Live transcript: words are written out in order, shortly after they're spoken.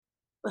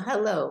Well,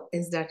 hello,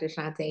 it's Dr.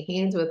 Shante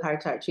Haynes with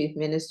Heart Taught Truth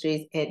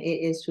Ministries, and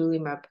it is truly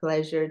my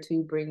pleasure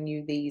to bring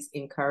you these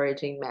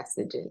encouraging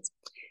messages.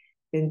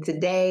 And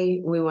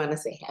today we want to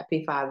say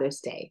Happy Father's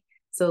Day.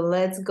 So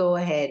let's go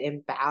ahead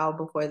and bow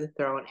before the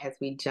throne as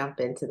we jump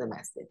into the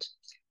message.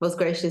 Most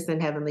gracious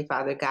and Heavenly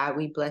Father, God,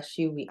 we bless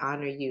you, we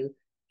honor you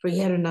for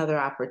yet another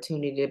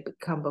opportunity to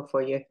come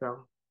before your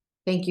throne.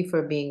 Thank you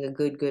for being a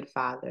good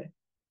Father.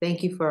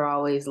 Thank you for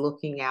always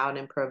looking out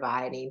and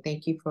providing.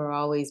 Thank you for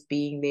always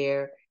being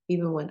there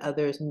even when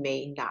others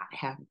may not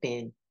have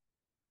been.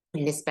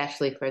 And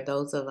especially for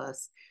those of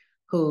us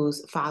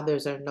whose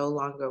fathers are no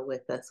longer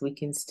with us, we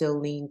can still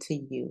lean to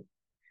you.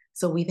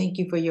 So we thank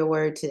you for your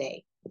word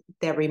today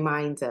that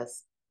reminds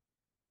us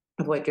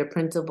of what your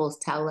principles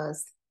tell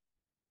us.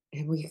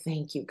 And we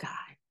thank you, God,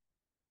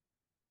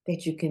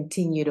 that you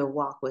continue to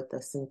walk with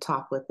us and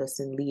talk with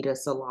us and lead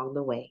us along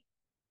the way.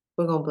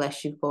 We're going to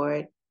bless you for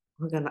it.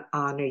 We're going to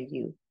honor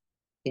you.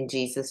 In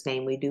Jesus'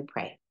 name we do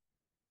pray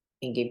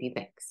and give you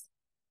thanks.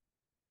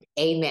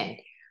 Amen.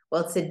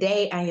 Well,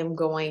 today I am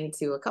going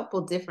to a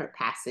couple different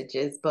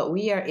passages, but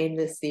we are in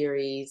the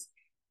series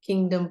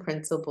Kingdom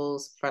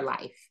Principles for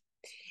Life.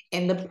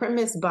 And the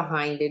premise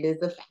behind it is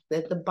the fact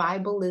that the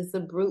Bible is the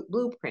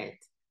blueprint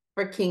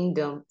for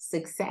kingdom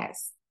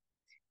success.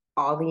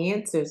 All the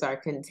answers are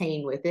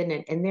contained within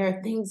it, and there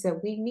are things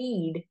that we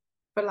need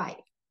for life.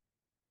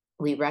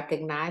 We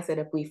recognize that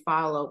if we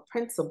follow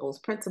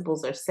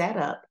principles are set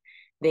up.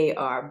 They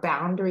are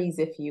boundaries,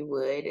 if you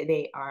would.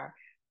 They are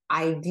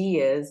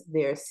ideas,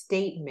 they're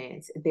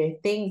statements, they're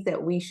things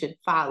that we should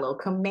follow,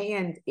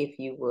 command, if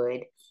you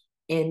would.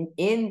 And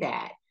in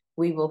that,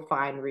 we will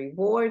find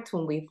rewards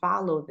when we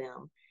follow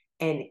them.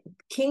 And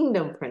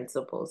kingdom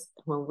principles,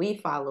 when we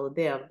follow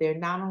them, they're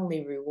not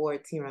only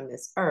rewards here on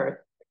this earth,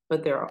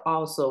 but there are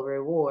also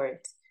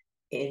rewards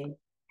in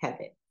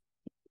heaven.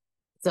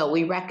 So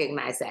we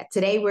recognize that.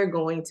 Today we're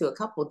going to a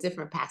couple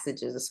different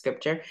passages of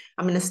scripture.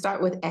 I'm going to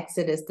start with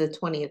Exodus, the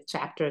 20th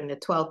chapter and the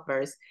 12th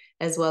verse,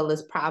 as well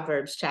as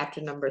Proverbs chapter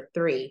number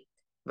 3,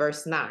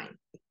 verse 9.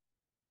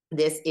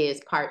 This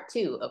is part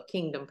 2 of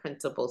Kingdom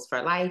Principles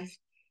for Life.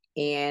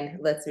 And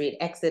let's read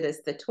Exodus,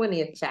 the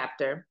 20th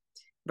chapter,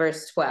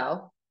 verse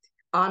 12.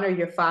 Honor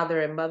your father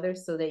and mother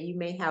so that you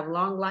may have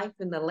long life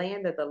in the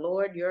land that the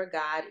Lord your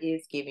God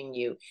is giving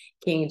you.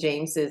 King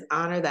James says,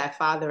 honor thy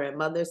father and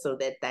mother so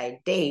that thy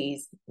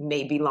days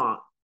may be long.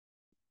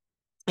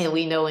 And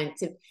we know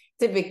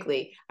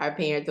typically our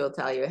parents will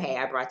tell you, hey,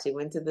 I brought you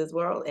into this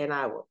world and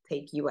I will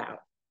take you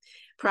out.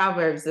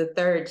 Proverbs, the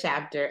 3rd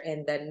chapter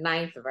and the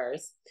 9th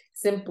verse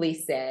simply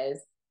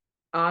says,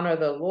 honor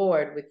the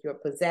Lord with your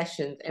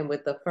possessions and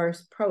with the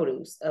first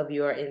produce of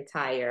your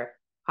entire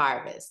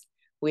harvest.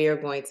 We are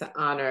going to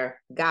honor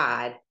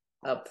God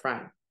up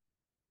front.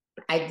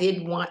 I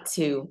did want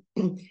to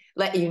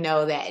let you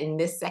know that in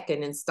this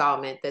second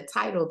installment, the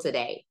title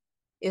today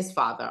is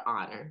Father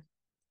Honor.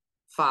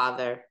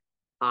 Father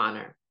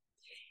Honor.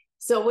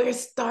 So we're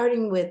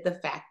starting with the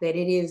fact that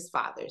it is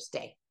Father's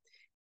Day,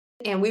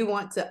 and we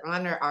want to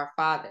honor our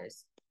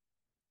fathers.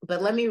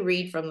 But let me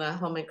read from the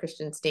Holman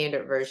Christian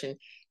Standard Version,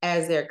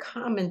 as their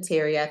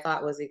commentary I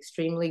thought was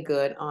extremely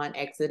good on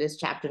Exodus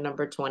chapter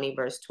number 20,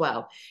 verse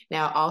 12.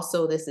 Now,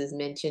 also this is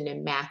mentioned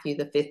in Matthew,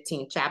 the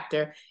 15th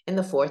chapter and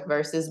the 4th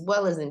verse, as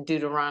well as in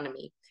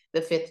Deuteronomy,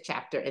 the 5th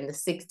chapter and the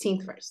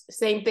 16th verse.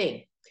 Same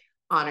thing,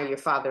 honor your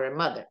father and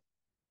mother.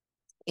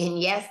 And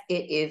yes,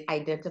 it is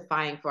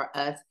identifying for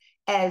us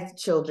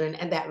as children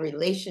and that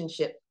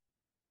relationship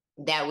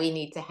that we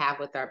need to have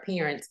with our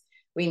parents.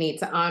 We need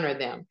to honor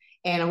them.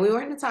 And we were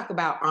going to talk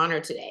about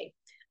honor today.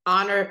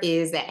 Honor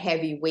is that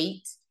heavy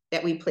weight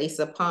that we place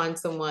upon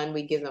someone.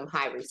 We give them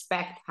high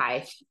respect,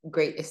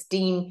 great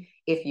esteem,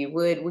 if you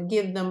would. We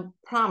give them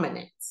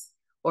prominence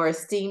or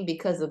esteem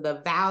because of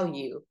the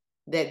value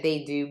that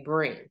they do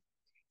bring.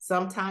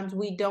 Sometimes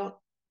we don't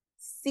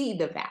see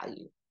the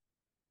value,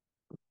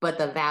 but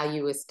the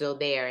value is still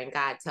there, and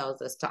God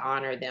tells us to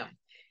honor them.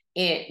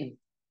 And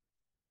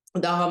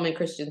the Holman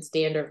Christian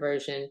Standard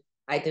Version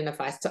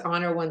identifies to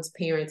honor one's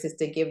parents is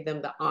to give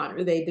them the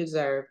honor they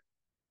deserve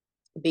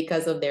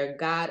because of their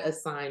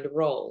God-assigned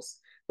roles,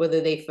 whether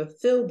they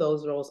fulfill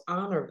those roles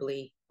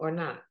honorably or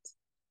not.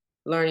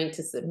 Learning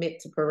to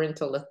submit to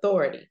parental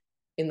authority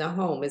in the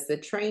home is the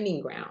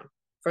training ground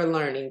for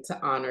learning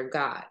to honor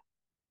God.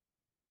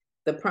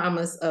 The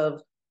promise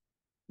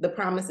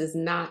is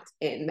not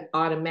an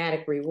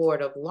automatic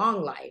reward of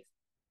long life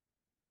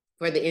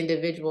for the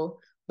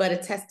individual, but a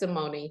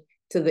testimony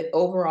to the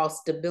overall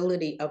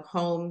stability of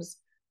homes,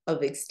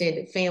 of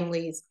extended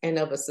families, and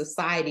of a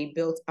society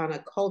built on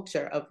a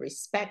culture of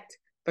respect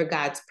for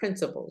God's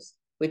principles,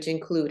 which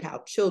include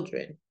how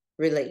children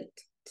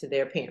relate to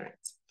their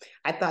parents.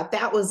 I thought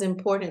that was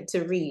important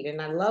to read, and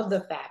I love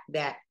the fact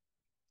that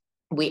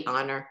we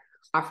honor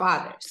our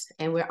fathers,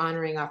 and we're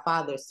honoring our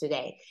fathers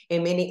today.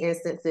 In many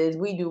instances,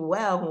 we do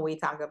well when we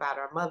talk about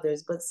our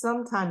mothers, but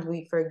sometimes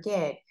we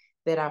forget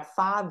that our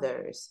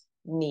fathers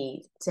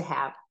need to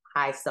have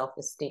high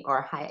self-esteem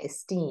or high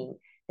esteem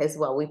as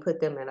well. We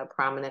put them in a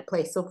prominent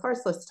place. So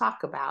first, let's talk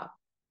about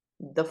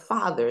the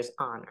father's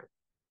honor,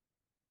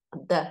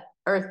 the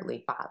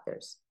earthly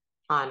father's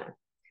honor.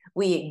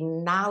 We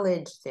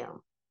acknowledge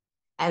them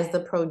as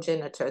the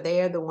progenitor.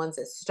 They are the ones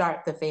that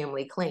start the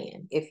family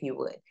clan, if you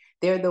would.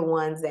 They're the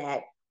ones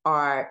that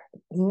are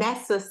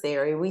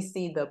necessary. We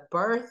see the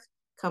birth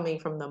coming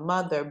from the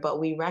mother, but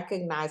we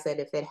recognize that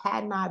if it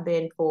had not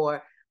been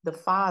for the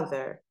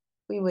father,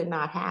 we would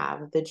not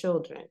have the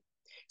children.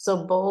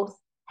 So both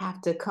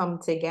have to come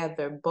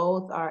together.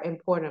 Both are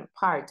important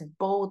parts.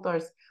 Both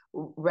are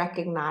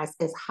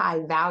recognized as high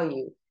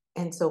value.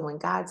 And so when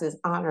God says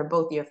honor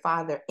both your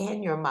father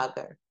and your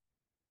mother,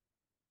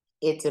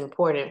 it's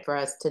important for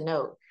us to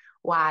note.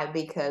 Why?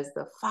 Because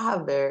the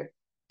father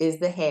is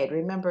the head.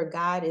 Remember,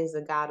 God is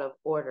a God of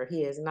order.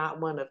 He is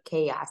not one of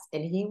chaos,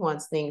 and he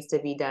wants things to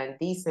be done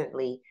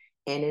decently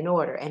and in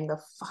order. And the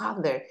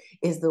father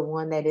is the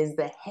one that is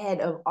the head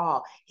of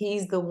all.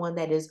 He's the one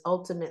that is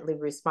ultimately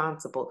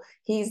responsible.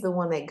 He's the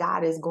one that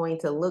God is going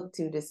to look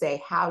to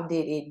say, how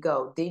did it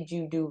go? Did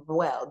you do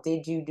well?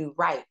 Did you do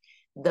right?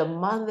 The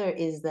mother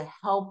is the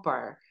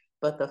helper,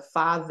 but the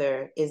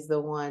father is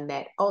the one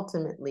that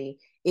ultimately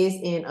is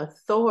in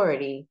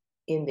authority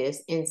in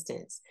this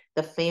instance.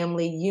 The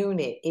family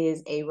unit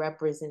is a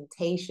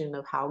representation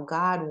of how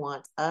God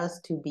wants us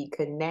to be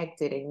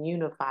connected and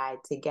unified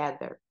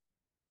together.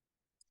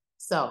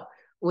 So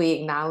we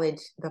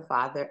acknowledge the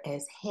father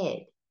as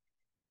head,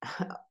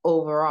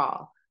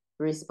 overall,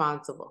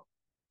 responsible.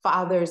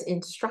 Fathers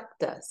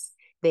instruct us.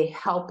 They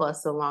help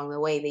us along the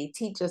way. They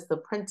teach us the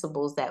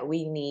principles that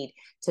we need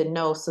to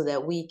know so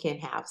that we can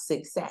have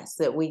success,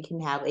 that we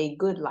can have a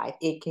good life.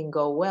 It can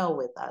go well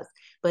with us.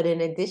 But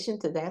in addition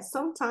to that,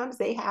 sometimes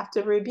they have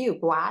to rebuke.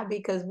 Why?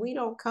 Because we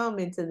don't come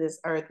into this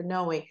earth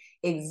knowing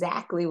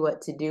exactly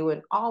what to do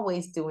and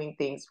always doing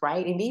things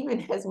right. And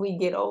even as we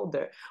get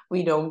older,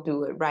 we don't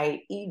do it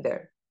right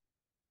either.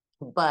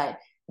 But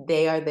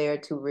they are there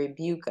to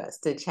rebuke us,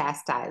 to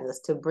chastise us,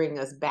 to bring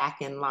us back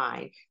in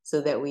line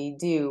so that we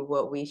do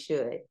what we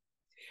should.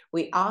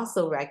 We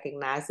also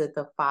recognize that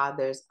the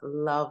fathers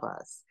love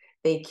us.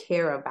 They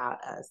care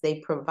about us. They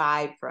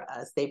provide for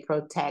us. They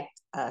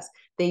protect us.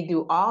 They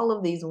do all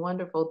of these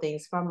wonderful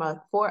things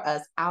for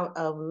us out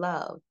of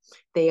love.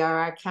 They are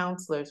our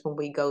counselors when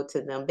we go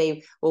to them.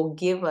 They will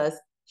give us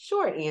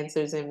short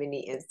answers in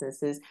many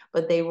instances,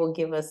 but they will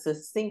give us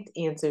succinct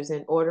answers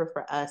in order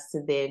for us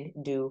to then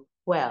do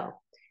well.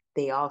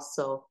 They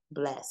also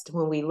blessed.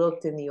 When we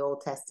looked in the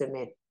Old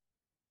Testament,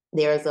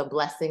 there is a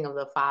blessing of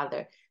the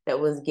father that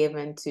was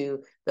given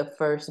to the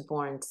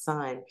firstborn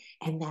son.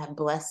 And that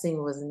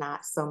blessing was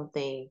not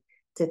something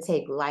to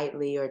take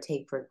lightly or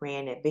take for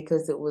granted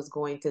because it was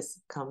going to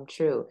come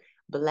true.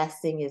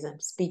 Blessing is I'm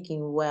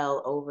speaking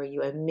well over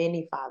you. And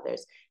many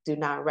fathers do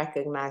not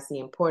recognize the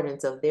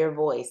importance of their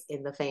voice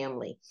in the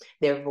family,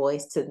 their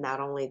voice to not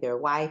only their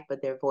wife,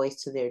 but their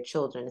voice to their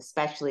children,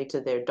 especially to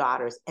their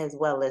daughters, as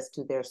well as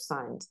to their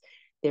sons.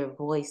 Their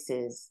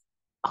voices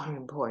are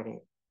important.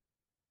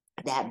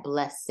 That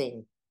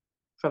blessing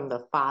from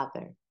the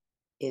father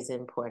is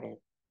important.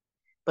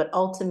 But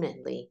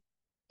ultimately,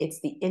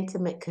 it's the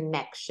intimate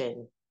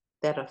connection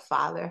that a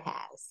father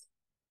has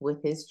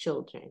with his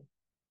children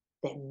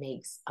that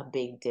makes a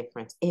big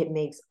difference. It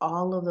makes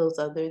all of those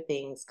other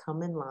things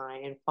come in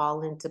line and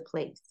fall into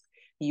place.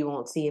 You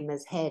won't see him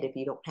as head if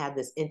you don't have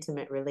this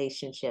intimate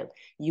relationship.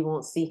 You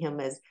won't see him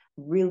as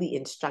really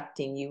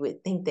instructing. You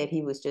would think that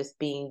he was just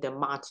being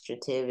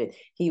demonstrative and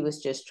he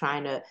was just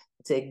trying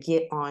to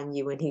get on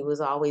you and he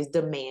was always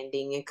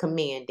demanding and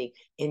commanding.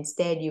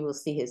 Instead, you will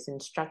see his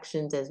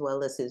instructions as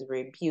well as his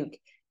rebuke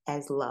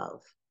as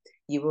love.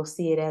 You will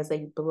see it as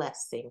a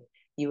blessing.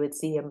 You would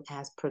see him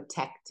as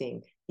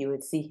protecting. You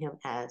would see him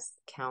as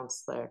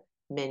counselor,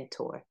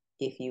 mentor,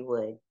 if you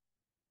would.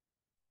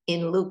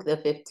 In Luke, the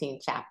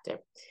 15th chapter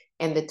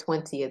and the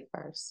 20th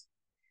verse,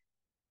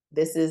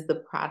 this is the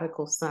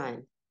prodigal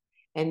son.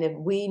 And if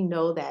we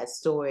know that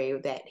story,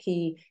 that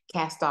he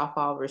cast off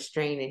all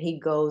restraint and he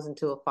goes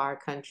into a far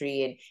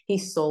country and he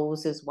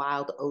sows his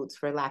wild oats,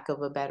 for lack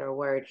of a better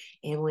word.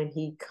 And when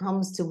he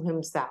comes to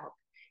himself,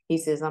 he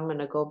says, I'm going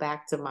to go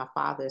back to my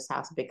father's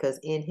house because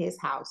in his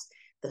house,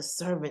 the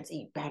servants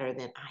eat better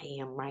than I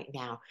am right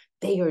now.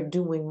 They are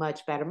doing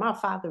much better. My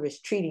father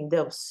is treating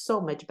them so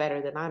much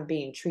better than I'm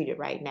being treated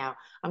right now.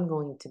 I'm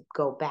going to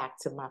go back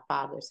to my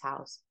father's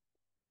house.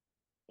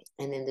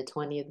 And in the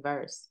 20th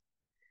verse,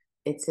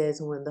 it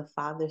says, when the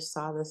father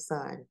saw the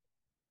son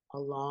a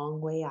long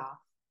way off,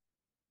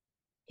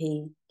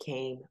 he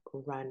came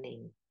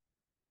running.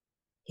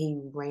 He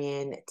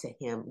ran to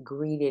him,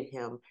 greeted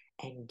him,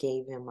 and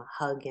gave him a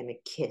hug and a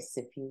kiss,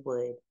 if you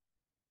would.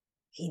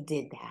 He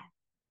did that.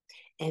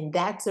 And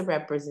that's a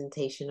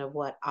representation of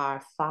what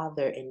our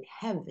Father in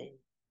heaven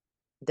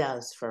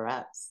does for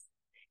us.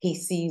 He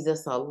sees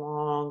us a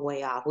long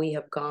way off. We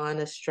have gone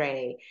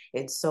astray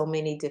in so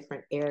many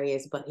different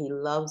areas, but he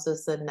loves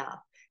us enough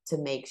to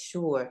make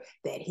sure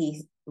that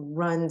he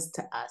runs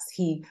to us.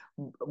 He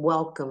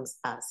welcomes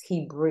us.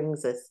 He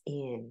brings us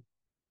in.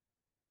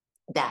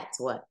 That's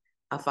what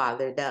a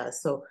father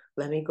does. So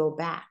let me go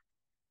back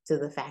to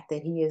the fact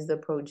that he is the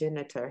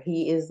progenitor.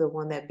 He is the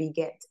one that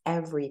begets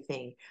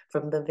everything.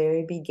 From the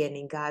very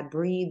beginning, God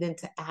breathed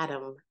into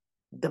Adam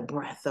the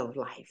breath of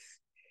life,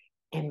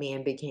 and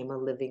man became a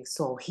living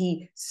soul.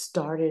 He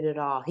started it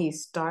all. He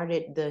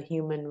started the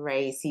human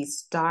race. He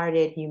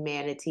started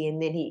humanity,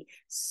 and then he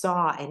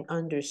saw and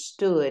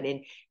understood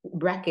and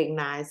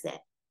recognized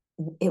that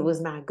it was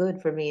not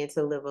good for man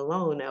to live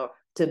alone or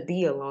to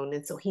be alone.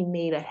 And so he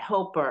made a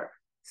helper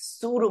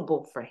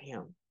suitable for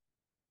him.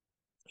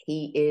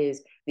 He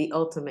is the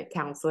ultimate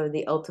counselor,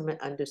 the ultimate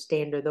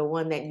understander, the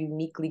one that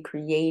uniquely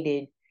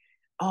created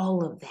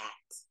all of that.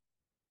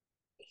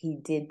 He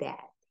did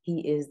that.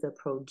 He is the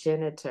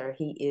progenitor.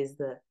 He is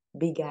the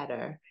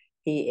begetter.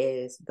 He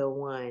is the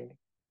one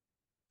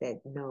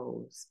that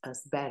knows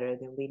us better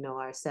than we know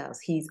ourselves.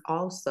 He's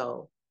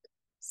also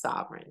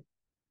sovereign.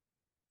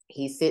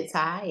 He sits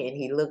high and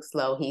he looks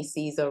low. He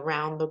sees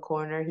around the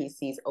corner. He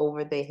sees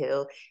over the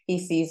hill. He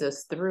sees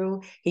us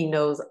through. He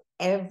knows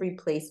every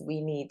place we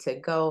need to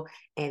go.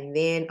 And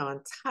then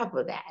on top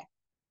of that,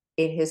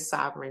 in his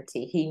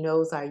sovereignty, he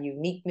knows our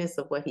uniqueness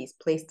of what he's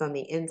placed on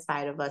the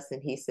inside of us.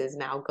 And he says,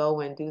 now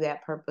go and do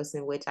that purpose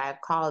in which I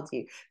have called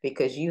you,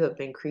 because you have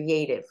been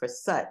created for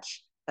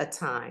such a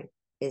time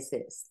as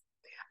this.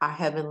 Our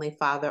Heavenly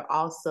Father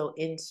also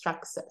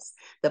instructs us.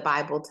 The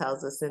Bible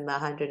tells us in the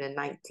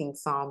 119th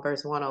Psalm,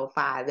 verse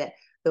 105, that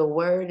the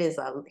word is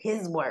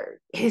his word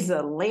is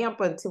a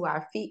lamp unto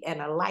our feet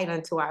and a light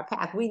unto our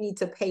path. We need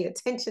to pay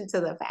attention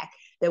to the fact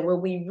that when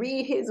we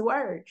read his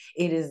word,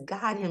 it is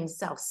God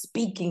himself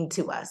speaking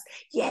to us.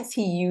 Yes,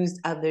 he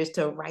used others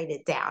to write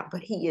it down,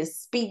 but he is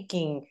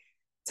speaking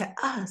to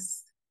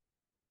us.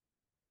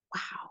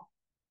 Wow.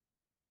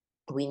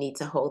 We need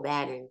to hold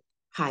that in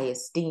high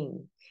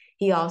esteem.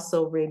 He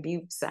also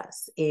rebukes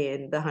us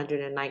in the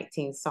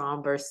 119th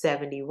Psalm, verse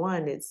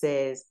 71. It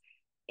says,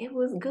 it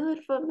was good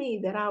for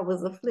me that I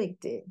was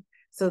afflicted,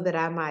 so that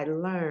I might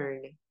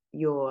learn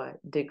your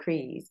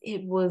decrees.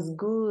 It was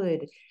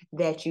good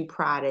that you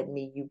prodded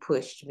me, you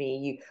pushed me,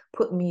 you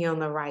put me on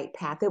the right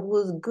path. It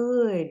was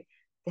good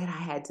that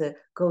I had to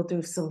go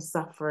through some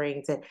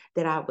sufferings,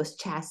 that I was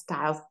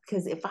chastised,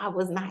 because if I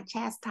was not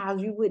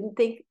chastised, you wouldn't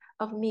think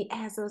of me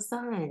as a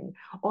son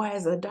or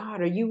as a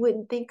daughter. You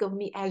wouldn't think of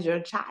me as your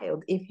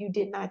child if you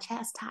did not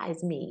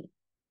chastise me.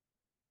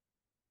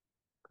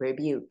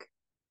 Rebuke.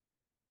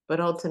 But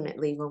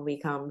ultimately, when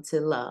we come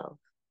to love,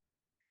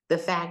 the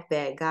fact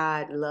that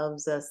God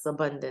loves us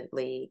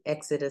abundantly,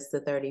 Exodus,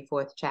 the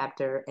 34th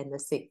chapter and the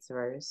 6th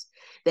verse,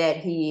 that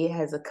he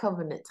has a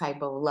covenant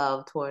type of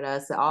love toward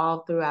us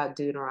all throughout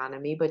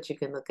Deuteronomy, but you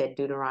can look at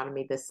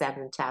Deuteronomy, the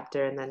 7th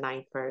chapter and the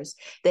 9th verse,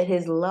 that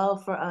his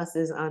love for us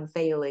is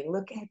unfailing.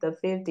 Look at the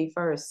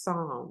 51st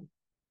Psalm.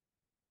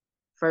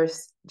 1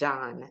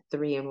 John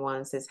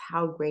 3:1 says,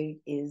 how great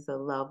is the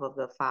love of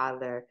the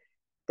Father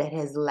that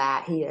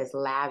he has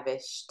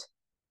lavished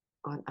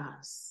on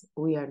us.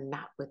 We are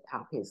not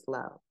without his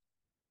love.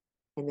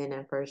 And then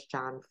in 1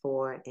 John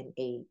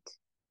 4:8,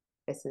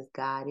 it says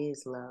God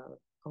is love,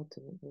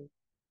 ultimately.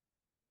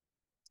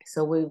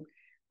 So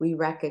we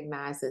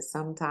recognize that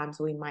sometimes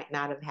we might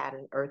not have had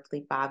an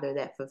earthly father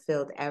that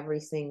fulfilled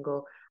every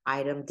single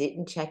item,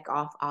 didn't check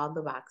off all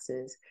the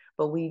boxes,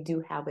 but we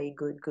do have a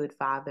good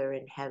Father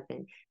in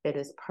heaven that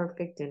is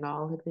perfect in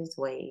all of his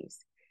ways.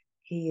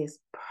 He is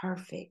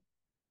perfect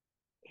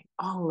in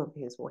all of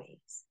his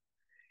ways.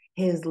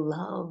 His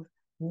love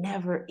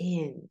never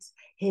ends.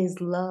 His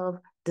love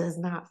does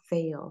not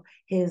fail.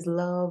 His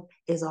love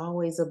is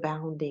always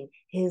abounding.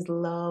 His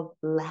love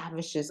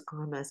lavishes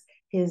on us.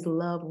 His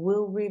love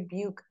will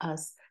rebuke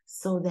us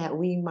so that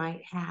we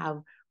might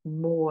have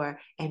more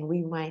and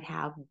we might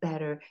have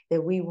better,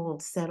 that we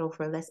won't settle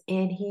for less.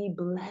 And he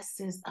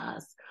blesses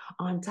us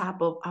on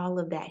top of all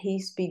of that. He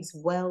speaks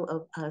well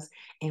of us,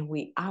 and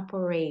we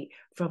operate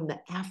from the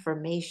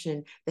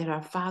affirmation that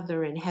our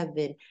Father in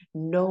heaven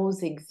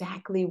knows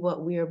exactly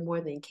what we are more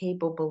than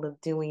capable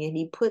of doing, and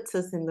he puts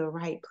us in the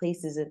right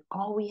places, and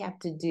all we have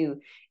to do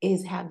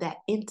is have that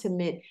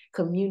intimate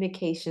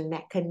communication,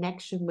 that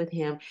connection with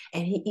him,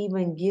 and he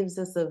even gives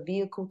us a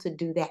vehicle to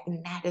do that,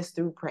 and that is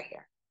through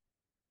prayer.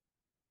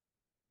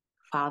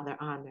 Father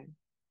honor.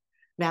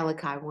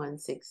 Malachi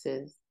 1:6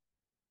 says,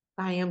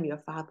 I am your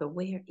Father,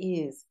 where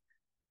is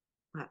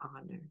my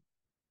honor?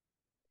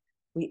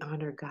 We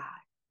honor God,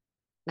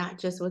 not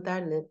just with our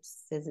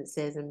lips, as it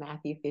says in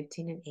Matthew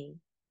 15:8,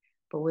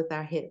 but with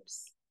our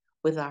hips,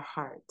 with our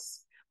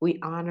hearts. We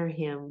honor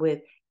him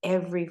with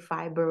every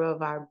fiber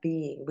of our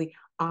being. We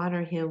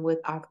honor him with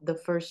the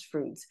first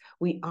fruits.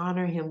 We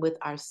honor him with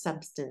our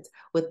substance,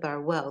 with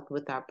our wealth,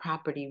 with our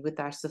property, with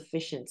our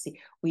sufficiency.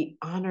 We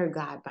honor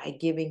God by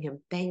giving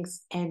him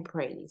thanks and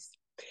praise.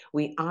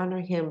 We honor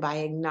him by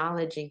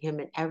acknowledging him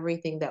in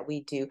everything that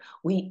we do.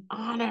 We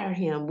honor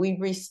him. We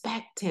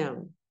respect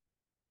him.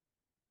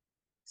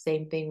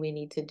 Same thing we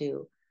need to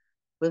do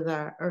with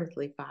our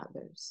earthly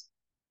fathers,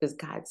 because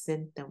God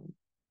sent them.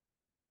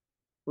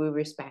 We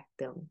respect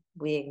them.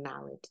 We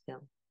acknowledge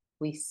them.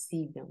 We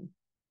see them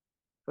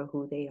for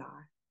who they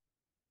are.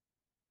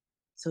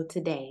 So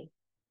today,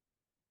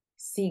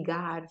 See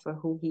God for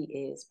who he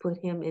is.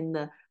 Put him in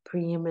the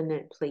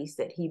preeminent place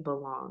that he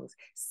belongs.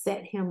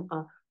 Set him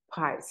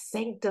apart.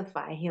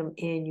 Sanctify him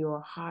in your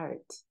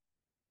heart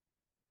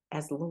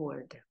as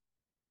Lord,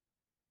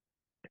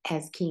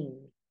 as King.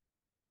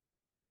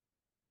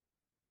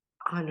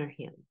 Honor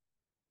him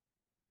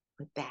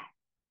with that.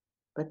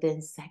 But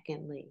then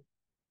secondly,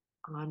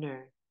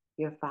 honor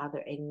your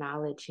father.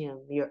 Acknowledge him,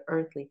 your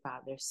earthly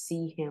father.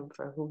 See him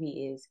for who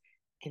he is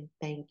and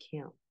thank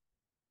him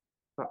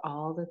for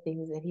all the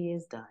things that he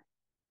has done.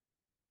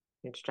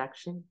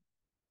 Instruction,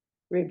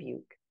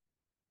 rebuke,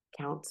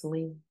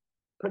 counseling,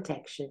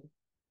 protection,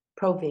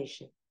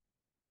 provision,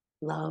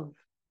 love,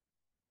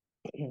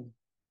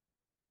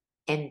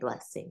 and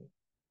blessing.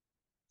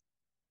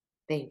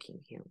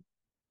 Thanking him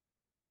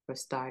for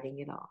starting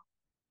it all.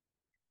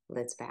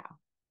 Let's bow.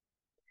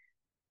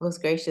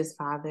 Most gracious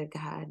Father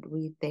God,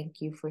 we thank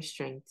you for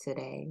strength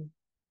today.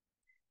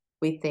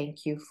 We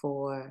thank you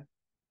for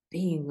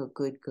being a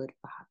good, good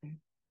Father.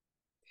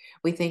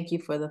 We thank you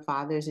for the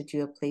fathers that you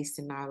have placed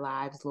in our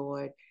lives,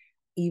 Lord,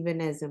 even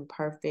as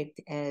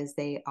imperfect as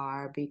they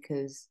are,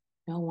 because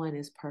no one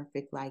is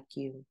perfect like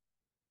you.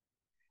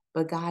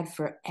 But God,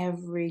 for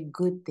every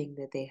good thing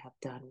that they have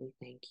done, we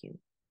thank you.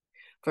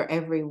 For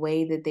every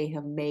way that they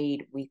have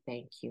made, we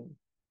thank you.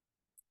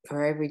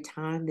 For every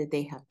time that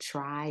they have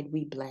tried,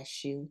 we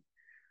bless you.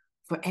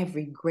 For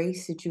every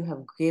grace that you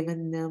have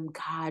given them,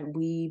 God,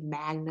 we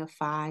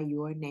magnify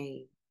your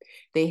name.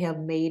 They have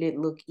made it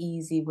look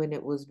easy when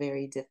it was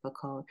very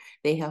difficult.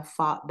 They have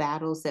fought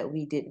battles that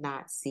we did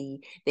not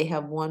see. They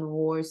have won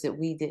wars that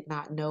we did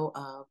not know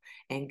of.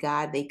 And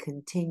God, they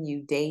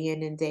continue day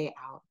in and day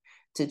out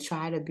to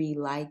try to be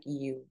like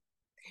you.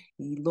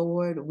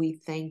 Lord, we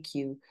thank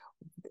you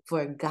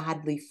for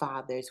godly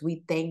fathers.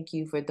 We thank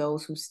you for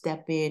those who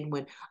step in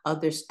when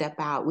others step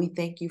out. We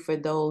thank you for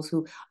those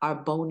who are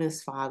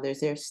bonus fathers,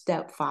 they're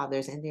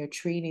stepfathers, and they're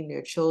treating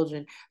their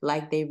children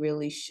like they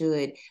really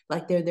should,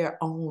 like they're their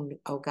own,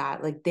 oh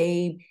God, like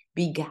they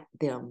begot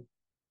them.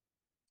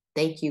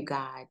 Thank you,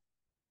 God,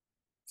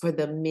 for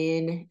the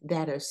men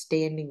that are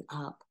standing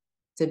up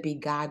to be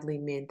godly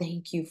men.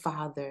 Thank you,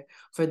 Father,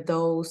 for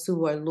those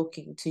who are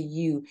looking to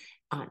you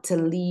to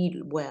lead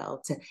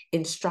well, to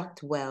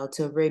instruct well,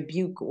 to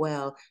rebuke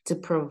well, to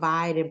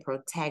provide and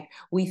protect.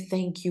 We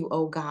thank you,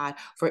 oh God,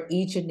 for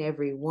each and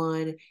every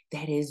one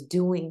that is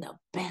doing the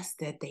best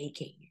that they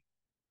can.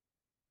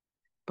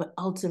 But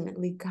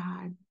ultimately,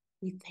 God,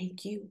 we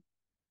thank you.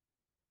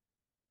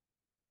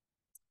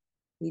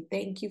 We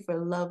thank you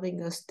for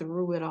loving us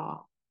through it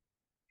all.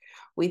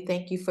 We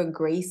thank you for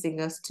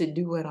gracing us to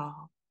do it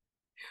all.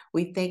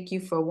 We thank you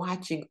for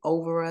watching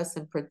over us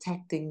and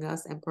protecting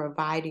us and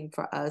providing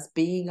for us,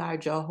 being our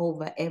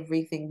Jehovah,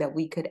 everything that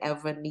we could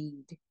ever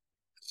need.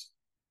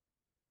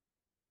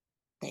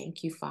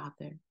 Thank you,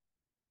 Father.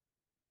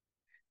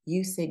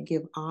 You said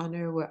give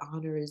honor where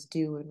honor is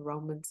due in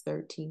Romans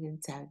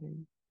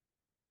 13:7.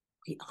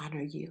 We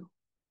honor you.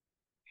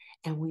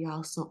 And we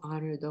also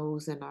honor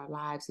those in our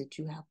lives that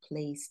you have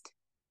placed.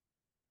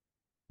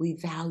 We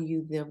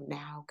value them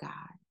now, God.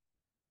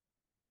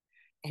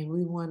 And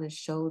we want to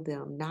show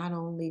them not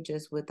only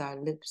just with our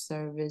lip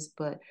service,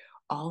 but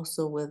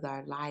also with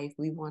our life.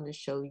 We want to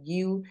show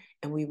you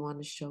and we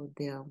want to show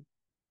them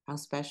how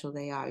special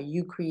they are.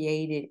 You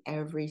created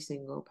every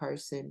single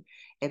person.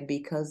 And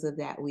because of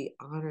that, we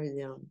honor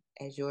them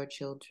as your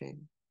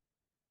children.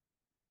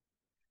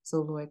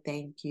 So, Lord,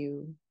 thank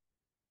you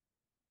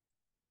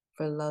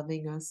for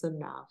loving us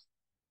enough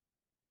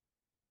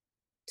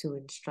to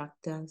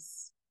instruct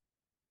us,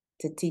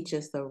 to teach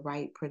us the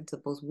right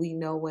principles. We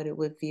know what it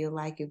would feel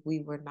like if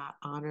we were not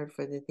honored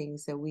for the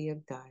things that we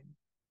have done.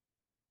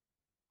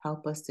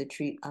 Help us to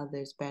treat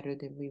others better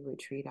than we would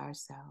treat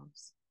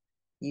ourselves.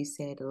 You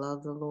said,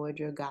 love the Lord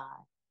your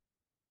God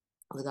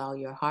with all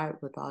your heart,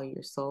 with all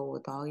your soul,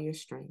 with all your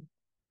strength.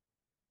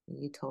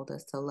 And you told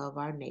us to love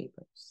our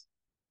neighbors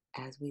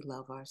as we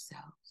love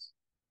ourselves.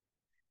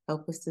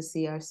 Help us to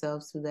see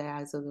ourselves through the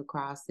eyes of the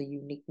cross, the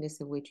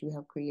uniqueness in which you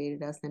have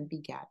created us and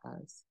begat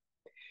us.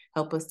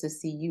 Help us to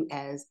see you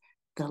as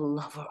the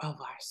lover of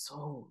our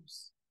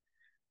souls.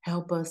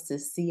 Help us to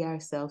see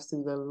ourselves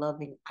through the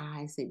loving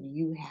eyes that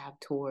you have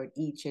toward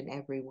each and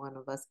every one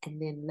of us.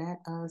 And then let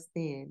us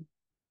then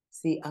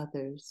see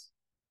others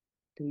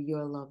through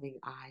your loving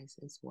eyes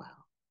as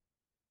well.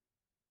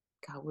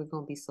 God, we're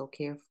going to be so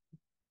careful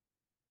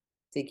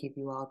to give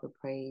you all the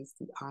praise,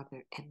 the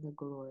honor, and the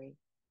glory.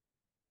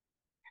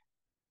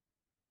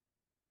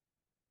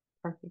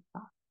 Perfect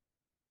Father.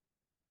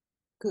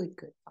 Good,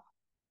 good Father.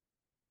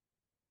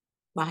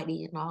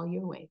 Mighty in all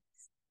your ways.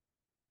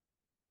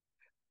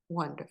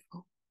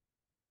 Wonderful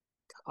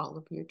to all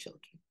of your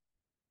children.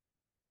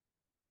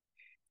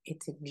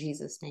 It's in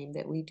Jesus' name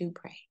that we do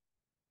pray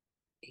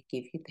and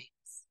give you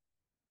thanks.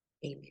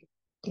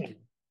 Amen.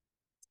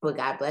 Well,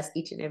 God bless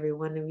each and every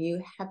one of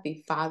you.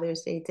 Happy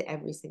Father's Day to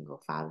every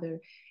single father.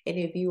 And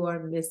if you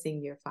are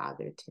missing your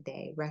father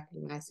today,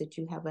 recognize that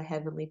you have a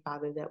heavenly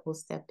Father that will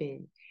step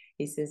in.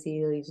 He says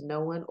he leaves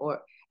no one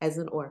or as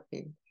an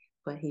orphan,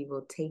 but he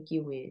will take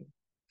you in,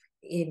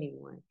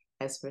 anyone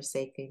has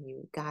forsaken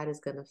you. God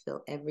is going to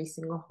fill every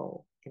single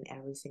hole and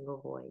every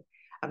single void.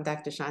 I'm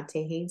Dr.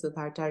 Shantae Haynes with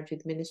Heart to Heart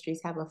Truth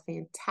Ministries. Have a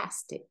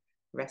fantastic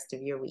rest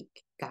of your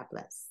week. God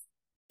bless.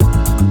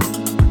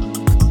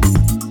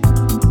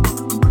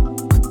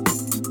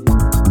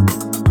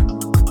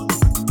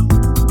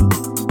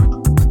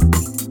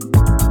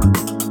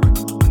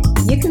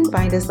 You can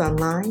find us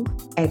online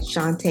at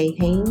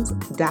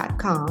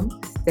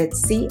ShantaeHaynes.com.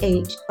 That's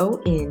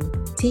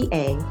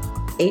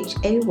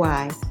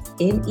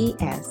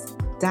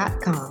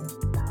CHONTAHAYNES.com.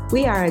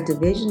 We are a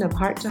division of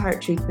Heart to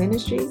Heart Truth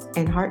Ministries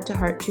and Heart to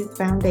Heart Truth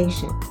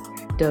Foundation.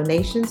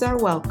 Donations are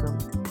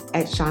welcomed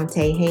at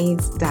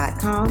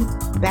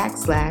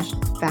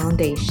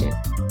ShantaeHaynes.com/foundation.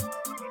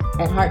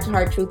 At Heart to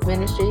Heart Truth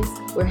Ministries,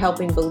 we're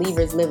helping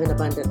believers live an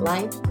abundant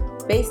life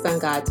based on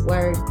God's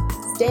Word,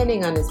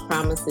 standing on His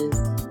promises,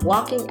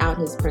 walking out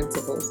His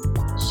principles,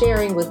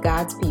 sharing with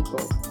God's people,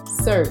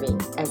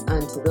 serving as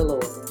unto the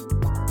Lord.